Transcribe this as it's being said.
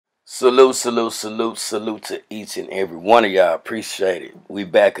Salute, salute, salute, salute to each and every one of y'all. Appreciate it. We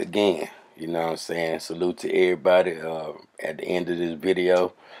back again. You know what I'm saying? Salute to everybody. At the end of this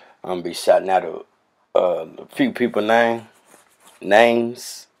video, I'm going to be shouting out a few people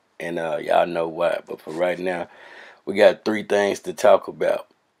names. And y'all know why. But for right now, we got three things to talk about.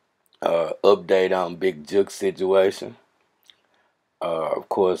 Update on Big Jook situation. Of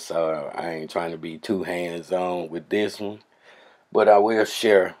course, I ain't trying to be too hands-on with this one. But I will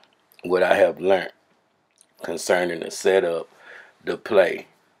share what I have learned concerning the setup, the play,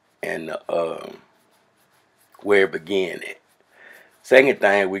 and where it began at. Second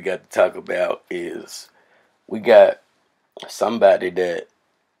thing we got to talk about is we got somebody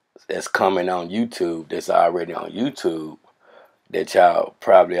that's coming on YouTube, that's already on YouTube, that y'all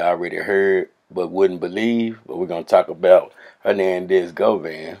probably already heard but wouldn't believe. But we're going to talk about Hernandez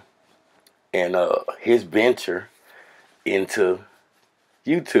Govan and his venture into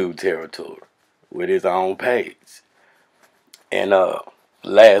YouTube territory with his own page. And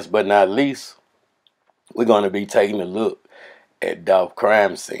last but not least, we're going to be taking a look at Dolph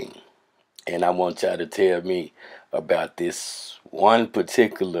crime scene. And I want y'all to tell me about this one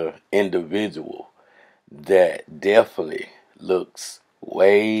particular individual that definitely looks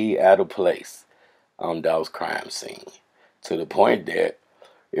way out of place on Dolph's crime scene. To the point that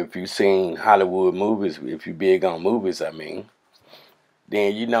if you've seen Hollywood movies, if you're big on movies,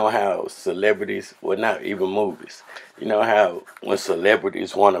 then you know how celebrities, well, not even movies, you know how when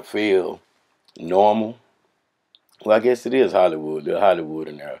celebrities want to feel normal, well, I guess it is Hollywood, they're Hollywood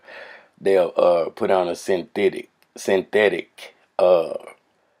in there, they'll put on a synthetic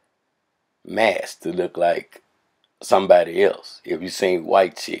mask to look like somebody else. If you've seen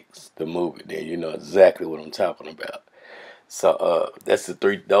White Chicks, the movie, then you know exactly what I'm talking about. So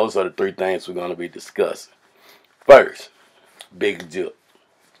those are the three things we're going to be discussing. First, Big Jook.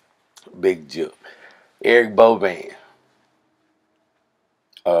 Eric Govan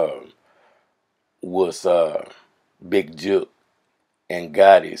was Big Jook and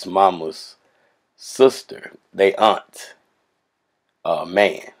Gotti's mama's sister, they aunt.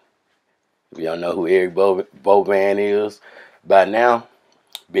 Man, if y'all know who Eric Govan is by now,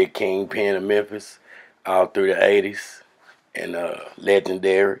 big kingpin of Memphis all through the 80s and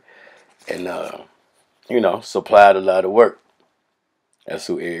legendary and you know, supplied a lot of work. That's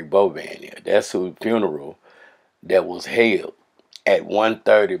who Eric Govan is. That's whose funeral that was held at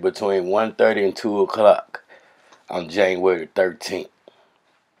 1:30, between 1:30 and 2 o'clock on January 13th.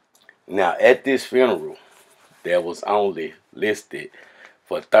 Now, at this funeral, that was only listed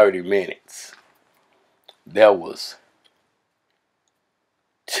for 30 minutes. There was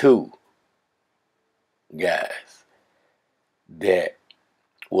two guys that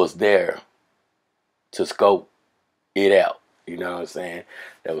was there to scope it out. You know what I'm saying?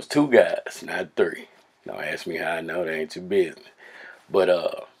 There was two guys, not three. Don't ask me how I know, that ain't your business.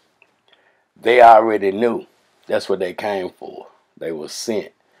 But they already knew that's what they came for. They were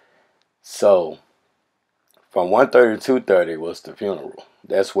sent. So from 1:30 to 2:30 was the funeral.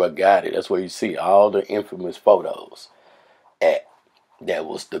 That's what got it. That's where you see all the infamous photos at. That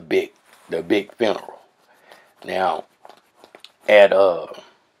was the big funeral. Now, at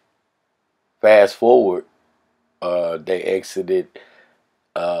fast forward, they exited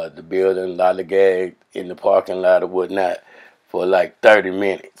the building, lollygagged in the parking lot or whatnot for like 30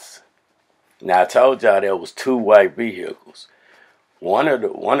 minutes. Now, I told y'all there was two white vehicles. One of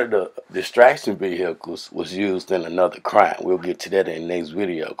the distraction vehicles was used in another crime. We'll get to that in the next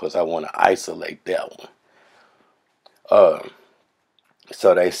video because I want to isolate that one.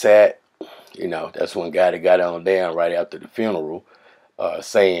 So they sat, you know, that's when Gotti got on down right after the funeral,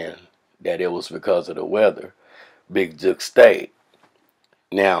 saying that it was because of the weather. Big Jook stayed.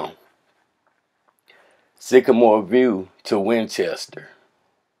 Now, Sycamore View to Winchester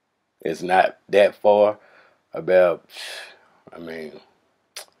is not that far, about,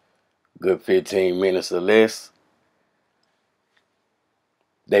 good 15 minutes or less.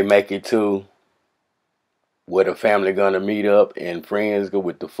 They make it to where the family gonna meet up and friends go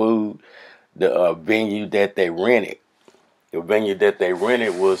with the food. The venue that they rented. The venue that they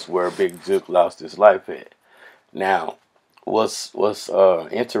rented was where Big Jook lost his life at. Now, what's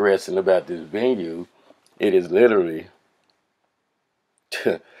interesting about this venue, it is literally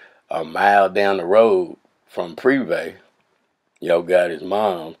a mile down the road from Privé, Yo Gotti's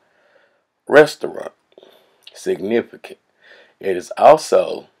mom, restaurant. Significant. It is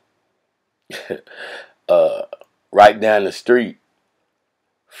also right down the street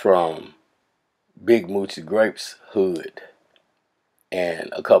from Big Moochie Grape's hood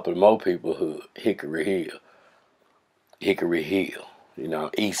and a couple of more people hood, Hickory Hill. You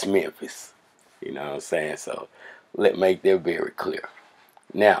know, East Memphis. You know what I'm saying? So let make that very clear.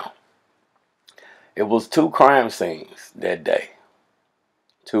 Now, it was 2 crime scenes that day.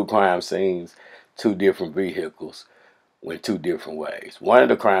 2 crime scenes, 2 different vehicles went 2 different ways. One of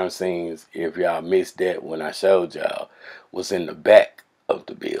the crime scenes, if y'all missed that when I showed y'all, was in the back of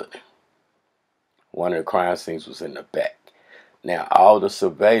the building. One of the crime scenes was in the back. Now, all the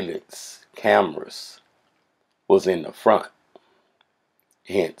surveillance cameras was in the front.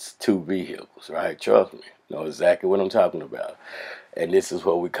 Hence, 2 vehicles, right? Trust me, know exactly what I'm talking about. And this is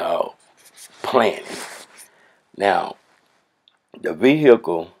what we call planning. Now, the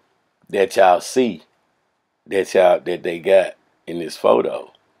vehicle that y'all see, that they got in this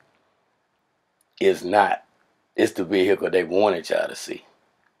photo, is not. It's the vehicle they wanted y'all to see,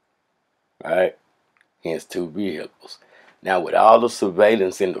 right? Hence 2 vehicles. Now, with all the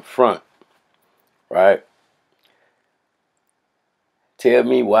surveillance in the front, right? Tell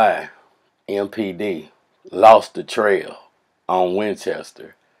me why MPD lost the trail on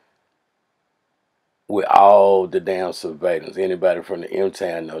Winchester with all the damn surveillance. Anybody from the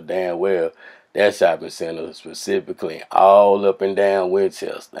M-Town know damn well that shopping center specifically all up and down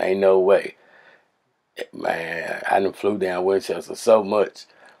Winchester. Ain't no way. Man, I done flew down Winchester so much.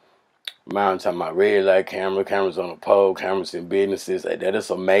 Man, I'm talking about red light camera, cameras on the pole, cameras in businesses. That is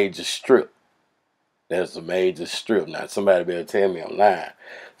a major strip. That's a major strip. Now, somebody better tell me I'm lying.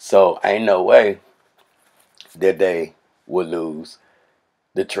 So, ain't no way that they would lose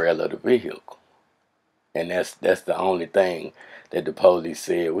the trail of the vehicle. And that's the only thing that the police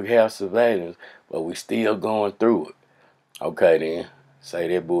said. We have surveillance, but we still going through it. Okay, then. Say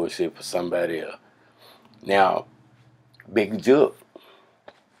that bullshit for somebody else. Now, Big Jook,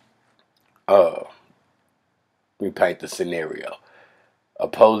 we paint the scenario. A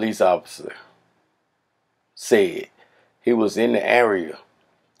police officer said he was in the area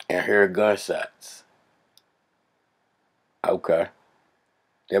and heard gunshots. Okay,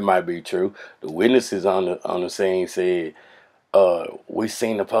 that might be true. The witnesses on the scene said, we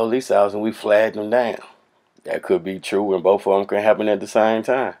seen the police officer and we flagged them down. That could be true, and both of them could happen at the same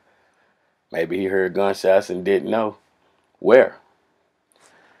time. Maybe he heard gunshots and didn't know where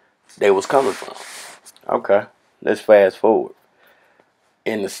they was coming from. Okay, let's fast forward.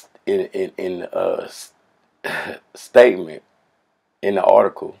 In the statement in the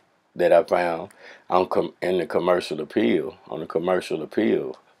article that I found in the commercial appeal on the commercial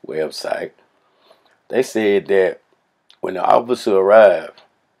appeal website, they said that when the officer arrived,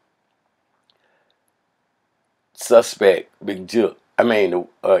 suspect Big Jook.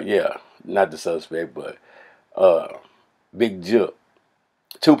 Not the suspect, but Big Jook.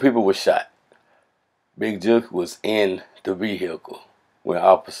 2 people were shot. Big Jook was in the vehicle when the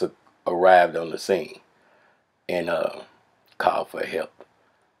officer arrived on the scene and called for help.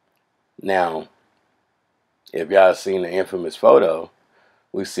 Now, if y'all seen the infamous photo,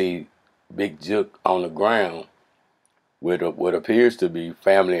 we see Big Jook on the ground with what appears to be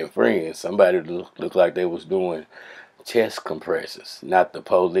family and friends. Somebody looked like they was doing chest compressions, not the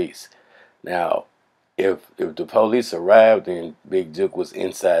police. Now, if the police arrived and Big Jook was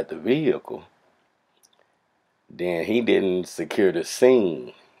inside the vehicle, then he didn't secure the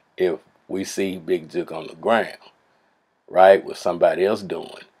scene if we see Big Jook on the ground, right, with somebody else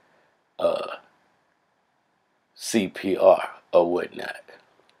doing CPR or whatnot.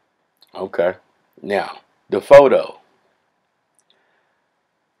 Okay. Now, the photo.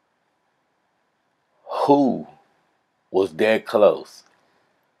 Who was that close?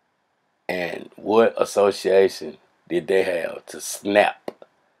 And what association did they have to snap,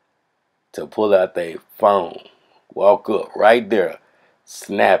 to pull out their phone, walk up right there,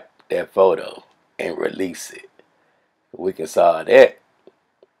 snap that photo, and release it? If we can solve that,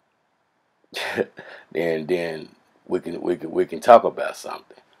 then we can talk about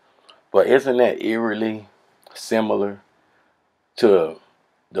something. But isn't that eerily similar to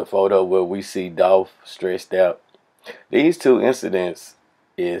the photo where we see Dolph stressed out? These 2 incidents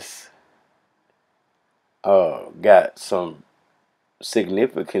is got some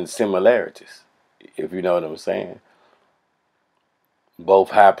significant similarities, if you know what I'm saying.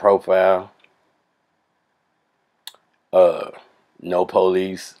 Both high profile, no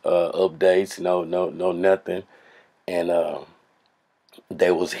police updates, no nothing, and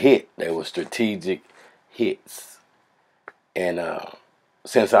they was hit. They were strategic hits. And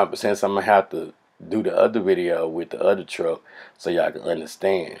since I'm gonna have to do the other video with the other truck so y'all can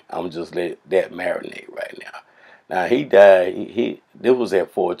understand, I'm just let that marinate right now. Now, he died. This was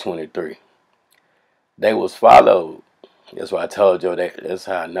at 423. They was followed. That's why I told you that's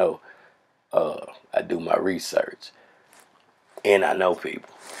how I know. I do my research. and I know people.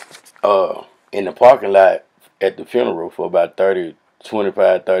 In the parking lot at the funeral for about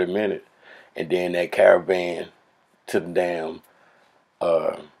 25, 30 minutes, and then that caravan to the damn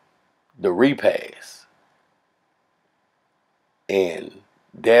the repass, and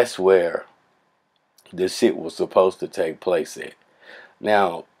that's where the shit was supposed to take place at.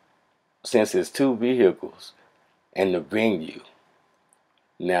 Now, since it's two vehicles and the venue,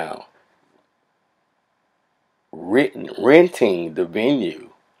 now renting the venue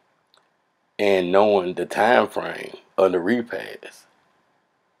and knowing the time frame of the repass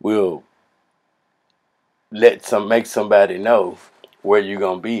will make somebody know where you're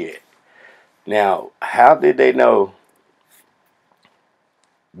gonna be at. Now, how did they know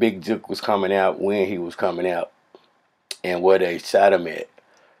Big Jook was coming out, when he was coming out, and where they shot him at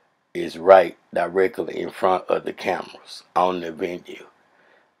is right directly in front of the cameras on the venue.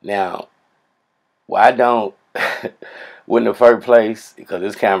 Now, why don't in the first place, because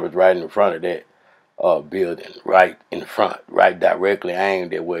this camera's right in front of that building, right in front, right directly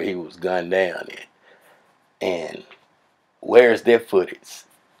aimed at where he was gunned down at. And where's that footage?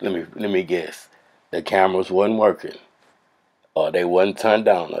 Let me guess. The cameras wasn't working, or they wasn't turned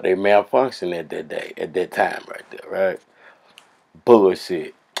on, or they malfunctioned at that time right there, right?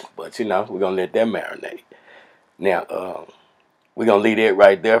 Bullshit. But you know, we're gonna let that marinate. Now, we're gonna leave that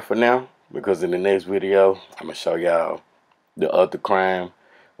right there for now, because in the next video, I'm gonna show y'all the other crime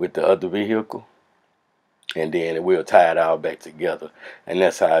with the other vehicle, and then we'll tie it all back together. And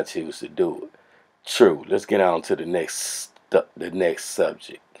that's how I choose to do it. True. Let's get on to the next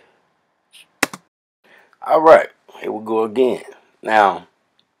subject. All right, here we go again. Now,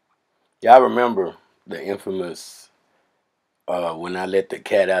 y'all remember the infamous when I let the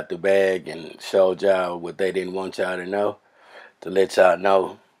cat out the bag and showed y'all what they didn't want y'all to know, to let y'all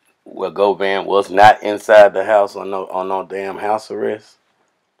know, well, Govan was not inside the house on no damn house arrest.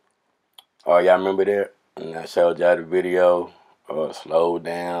 Oh, y'all remember that? And I showed y'all the video, slowed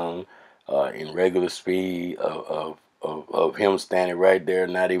down, in regular speed of him standing right there,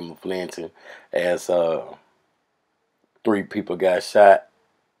 not even flinching, as 3 people got shot.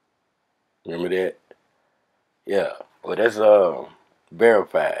 Remember that? Yeah. Well, that's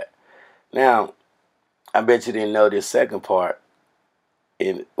verified. Now, I bet you didn't know this second part.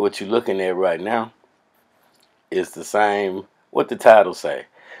 In what you're looking at right now is the same. What the title say?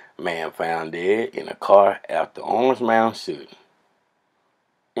 Man found dead in a car after Orange Mound shooting.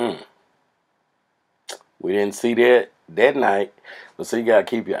 We didn't see that night, but so you gotta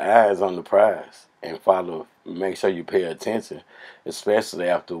keep your eyes on the prize and follow. Make sure you pay attention, especially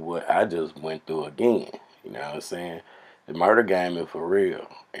after what I just went through again. You know what I'm saying? The murder game is for real,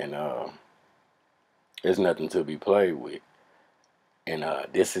 and there's nothing to be played with. And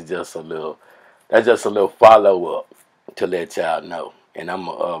this is just a little. That's just a little follow up to let y'all know. And I'm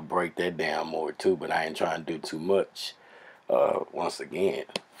gonna break that down more too, but I ain't trying to do too much. Once again,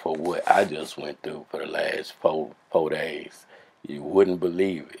 for what I just went through for the last four days, you wouldn't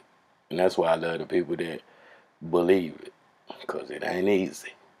believe it. And that's why I love the people that believe it, because it ain't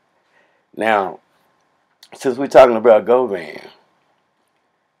easy. Now, since we're talking about Govan,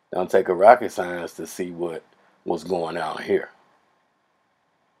 don't take a rocket science to see what's going on here.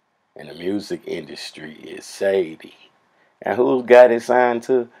 And the music industry is shady. And who's got it signed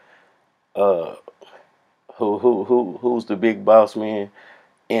to? Who's the big boss man?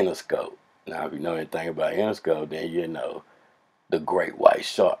 Interscope. Now, if you know anything about Interscope, then you know the great white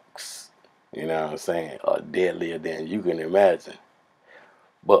sharks. You know what I'm saying? Are deadlier than you can imagine.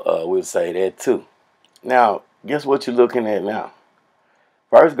 But we'll say that too. Now, guess what you're looking at now?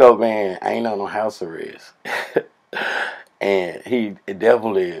 First, Govan ain't on no house arrest. And he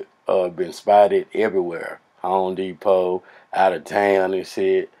definitely been spotted everywhere. Home Depot, out of town and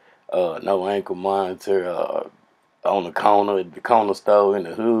shit. No ankle monitor. On the corner store in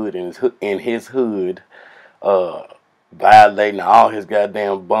the hood, in his hood, violating all his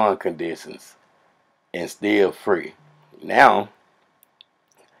goddamn bond conditions, and still free. Now,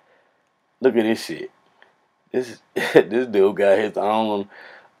 look at this shit. This this dude got his own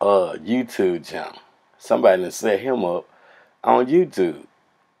YouTube channel. Somebody done set him up on YouTube.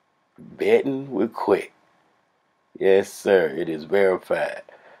 Betting with Quick. Yes, sir. It is verified.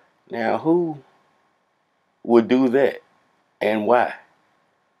 Now, who would do that, and why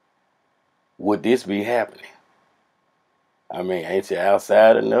would this be happening? I mean, ain't you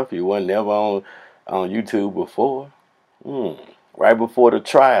outside enough? You wasn't never on YouTube before. Right before the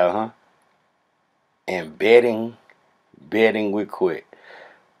trial, huh? And betting with Quick.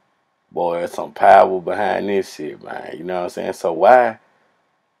 Boy, there's some power behind this shit, man. You know what I'm saying? So why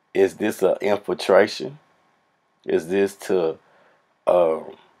is this an infiltration? Is this to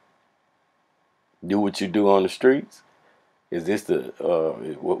do what you do on the streets? Is this the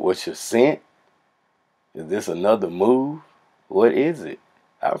what's your scent? Is this another move? What is it?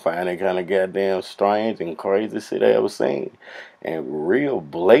 I find it kind of goddamn strange and crazy shit I ever seen, and real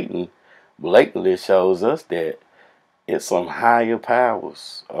blatantly shows us that it's some higher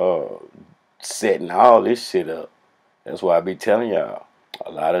powers setting all this shit up. That's why I be telling y'all a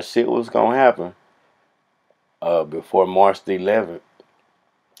lot of shit was gonna happen before March the 11th,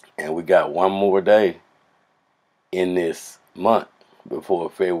 and we got one more day in this month before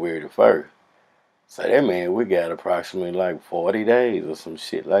February the 1st. So that means we got approximately like 40 days or some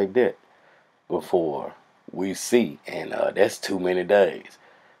shit like that before we see, and that's too many days.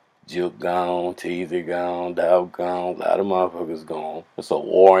 Jook gone, Teasy gone, Dolph gone, a lot of motherfuckers gone. It's a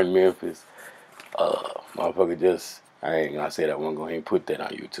war in Memphis. Motherfucker just, I ain't gonna say that, I wasn't gonna even put that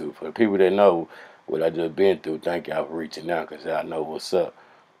on YouTube. For the people that know what I just been through, thank y'all for reaching out, because y'all know what's up.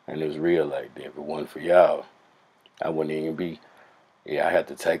 And it's real like that. If it wasn't for y'all, I wouldn't even be, I had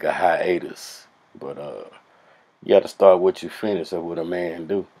to take a hiatus. But you got to start what you finish. That's what a man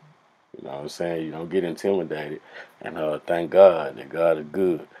do. You know what I'm saying? You don't get intimidated. And thank God that God is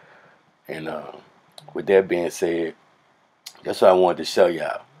good. And with that being said, that's what I wanted to show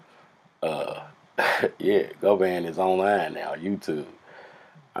y'all. Yeah, Govan is online now, YouTube.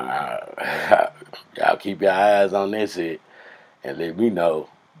 Y'all keep your eyes on this shit and let me know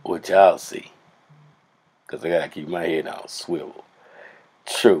what y'all see. Because I got to keep my head on swivel.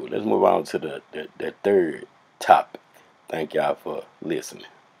 True. Let's move on to the third topic. Thank y'all for listening.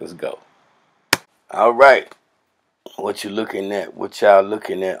 Let's go. All right. What you looking at? What y'all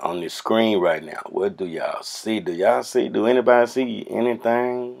looking at on the screen right now? What do y'all see? Do y'all see? Do anybody see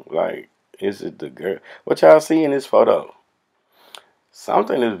anything? Like, is it the girl? What y'all see in this photo?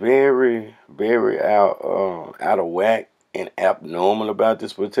 Something is very, very out of whack and abnormal about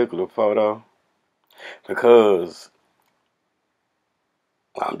this particular photo, because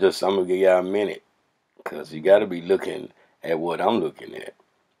I'm gonna give y'all a minute, because you got to be looking at what I'm looking at,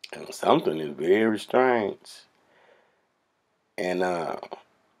 and something is very strange. And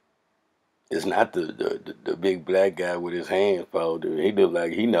it's not the big black guy with his hands folded. He look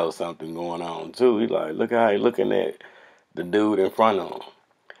like he knows something going on too. He like, look how he looking at the dude in front of him.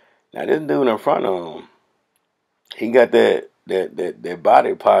 Now this dude in front of him, he got that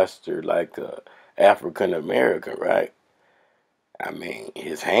body posture like African American, right? I mean,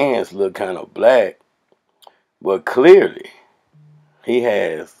 his hands look kind of black, but clearly he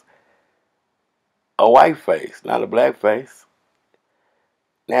has a white face, not a black face.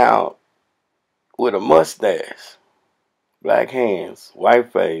 Now, with a mustache, black hands,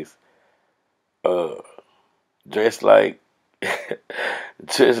 white face, dressed like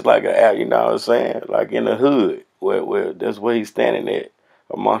just like a, you know what I'm saying, like in the hood, where that's where he's standing at,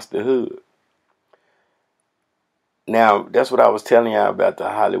 amongst the hood. Now, that's what I was telling y'all about the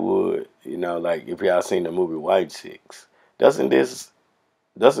Hollywood, you know, like if y'all seen the movie White Chicks. Isn't this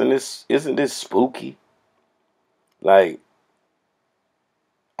spooky? Like,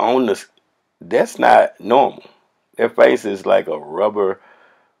 on the, that's not normal. Their face is like a rubber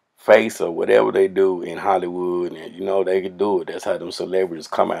face or whatever they do in Hollywood, and you know they can do it. That's how them celebrities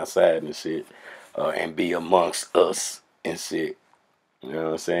come outside and shit, and be amongst us and shit. You know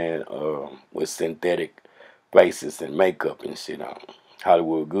what I'm saying? With synthetic faces and makeup and shit on.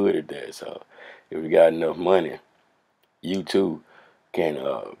 Hollywood good at that. So if you got enough money, you too can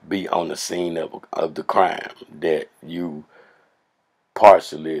be on the scene of the crime that you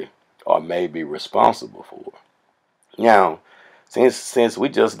partially or maybe responsible for. Now, since we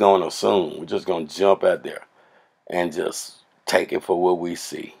just gonna assume, we're just gonna jump out there and just take it for what we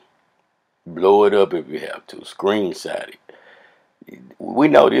see. Blow it up if you have to. Screenshot it. We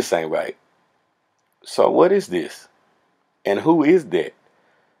know this ain't right. So what is this? And who is that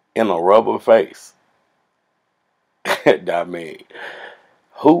in a rubber face? I mean,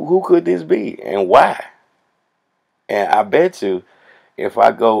 who could this be and why? And I bet you if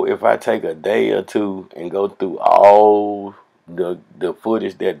I take a day or two and go through all the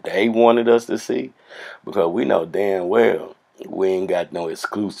footage that they wanted us to see, because we know damn well we ain't got no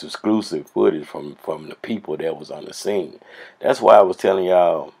exclusive footage from the people that was on the scene. That's why I was telling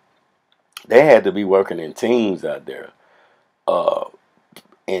y'all they had to be working in teams out there,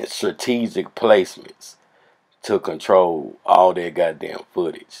 in strategic placements to control all that goddamn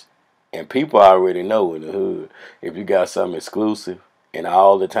footage. And people already know in the hood, if you got something exclusive and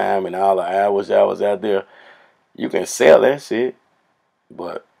all the time and all the hours y'all was out there, you can sell that shit.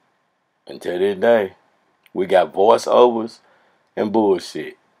 But until this day, we got voiceovers and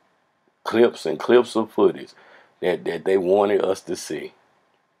bullshit. Clips and clips of footage that they wanted us to see.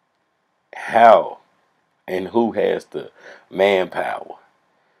 How and who has the manpower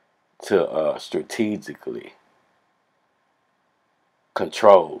to strategically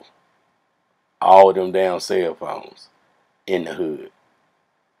control all them damn cell phones in the hood?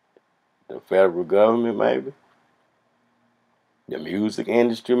 The federal government, maybe? The music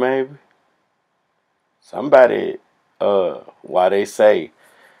industry, maybe? Somebody, why they say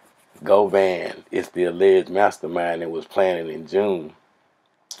Govan is the alleged mastermind and was planning in June,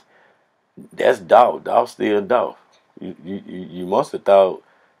 that's Dolph. Dolph still Dolph. You must have thought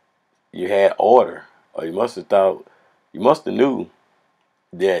you had order, or you must have knew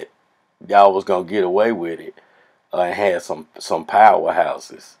that y'all was gonna get away with it, and had some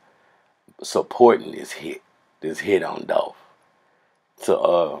powerhouses supporting this hit on Dolph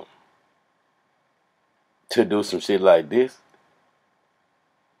to do some shit like this.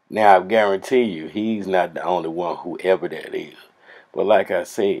 Now I guarantee you, he's not the only one, whoever that is. But like I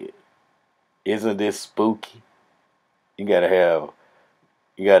said, isn't this spooky? You gotta have,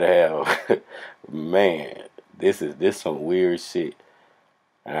 man. This some weird shit,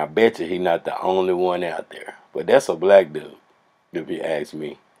 and I bet you he's not the only one out there. But that's a black dude, if you ask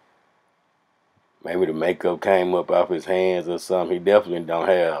me. Maybe the makeup came up off his hands or something. He definitely don't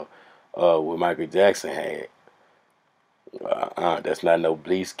have what Michael Jackson had. That's not no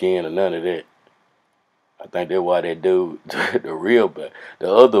bleach skin or none of that. I think that's why that dude, the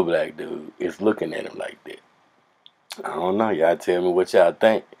other black dude, is looking at him like that. I don't know. Y'all tell me what y'all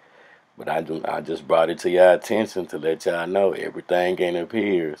think. But I just brought it to y'all attention to let y'all know everything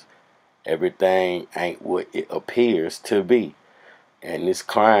everything ain't what it appears to be. And this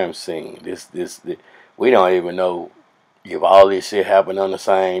crime scene, we don't even know if all this shit happened on the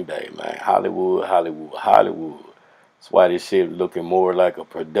same day, man. Hollywood. That's why this shit looking more like a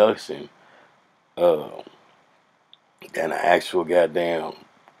production than an actual goddamn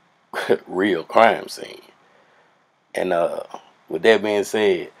real crime scene. And with that being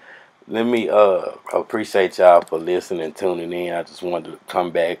said, let me appreciate y'all for listening, tuning in. I just wanted to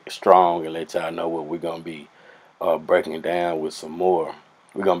come back strong and let y'all know what we're gonna be breaking down with some more.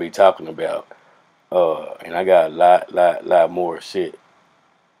 We're gonna be talking about, and I got a lot more shit,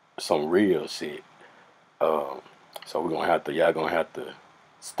 some real shit. So y'all gonna have to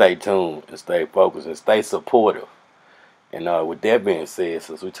stay tuned and stay focused and stay supportive. And with that being said,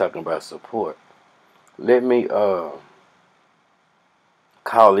 since we're talking about support, let me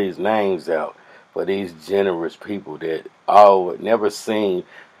call these names out for these generous people that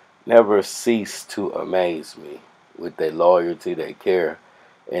never cease to amaze me with their loyalty, their care,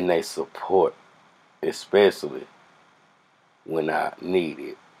 and their support, especially when I need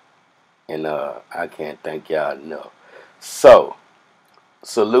it. And I can't thank y'all enough. So,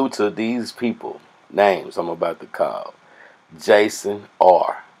 salute to these people, names I'm about to call. Jason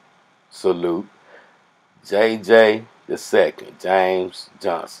R. Salute. JJ the second. James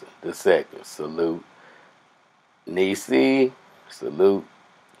Johnson the second. Salute. Nisi. Salute.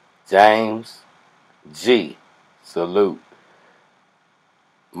 James G. Salute.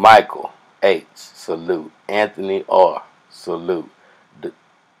 Michael H. Salute. Anthony R. Salute.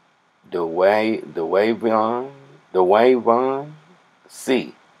 Dwayne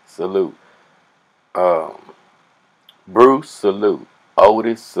C. Salute. Bruce. Salute.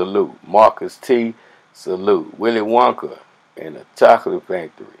 Otis. Salute. Marcus T. Salute. Willy Wonka and the Chocolate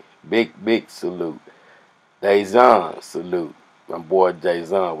Factory. Big salute. Dazon. Salute. My boy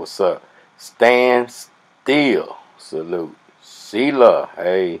Dazon, what's up? Stan Steele. Salute. Sheila.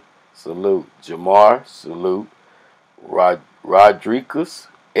 Hey. Salute. Jamar. Salute. Rodriguez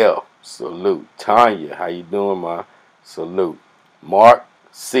F. Salute. Tanya, how you doing, ma? Salute. Mark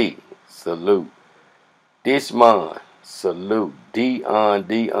C. Salute. Dishmon. Salute. Dion.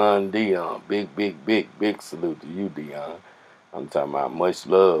 Big salute to you, Dion. I'm talking about much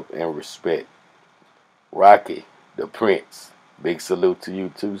love and respect. Rocky, the Prince. Big salute to you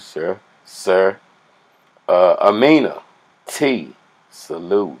too, sir. Amina T.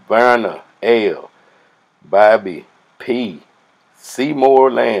 Salute. Verna L. Bobby P.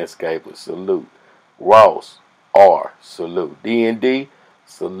 Seymour Landscaping, salute. Ross R. Salute. D&D,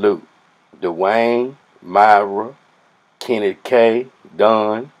 salute. Dwayne, Myra, Kenneth K.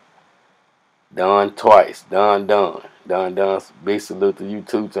 Don twice. Don. Big salute to you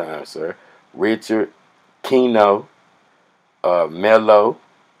 2 times, sir. Richard, Keno, Mello.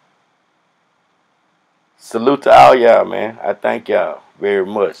 Salute to all y'all, man. I thank y'all very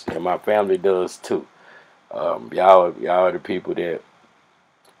much, and my family does too. Y'all are the people that,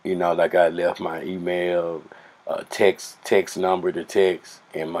 like I left my email, text number to text,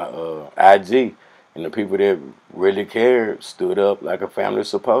 and my IG. And the people that really cared stood up like a family's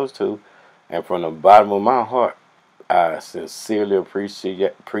supposed to. And from the bottom of my heart, I sincerely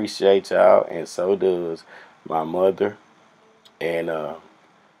appreciate y'all, and so does my mother. And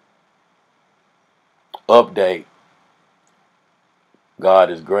update, God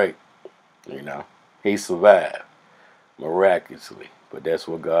is great. You know, he survived miraculously, but that's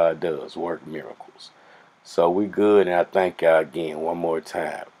what God does, work miracles. So we good, and I thank y'all again one more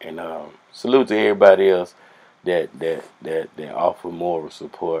time. And salute to everybody else that offer moral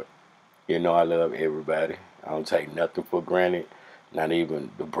support. You know I love everybody. I don't take nothing for granted, not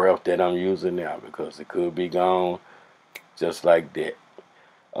even the breath that I'm using now, because it could be gone just like that.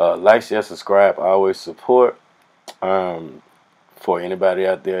 Like, share, subscribe, always support. For anybody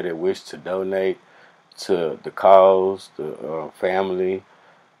out there that wish to donate to the cause, the family,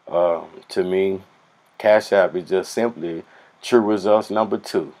 to me, Cash App is just simply True Results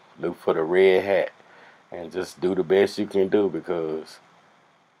 #2. Look for the red hat and just do the best you can do, because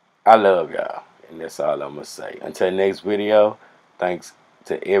I love y'all, and that's all I'm going to say. Until next video, thanks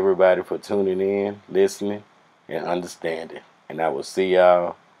to everybody for tuning in, listening, and understanding. And I will see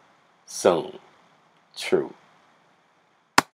y'all soon. True.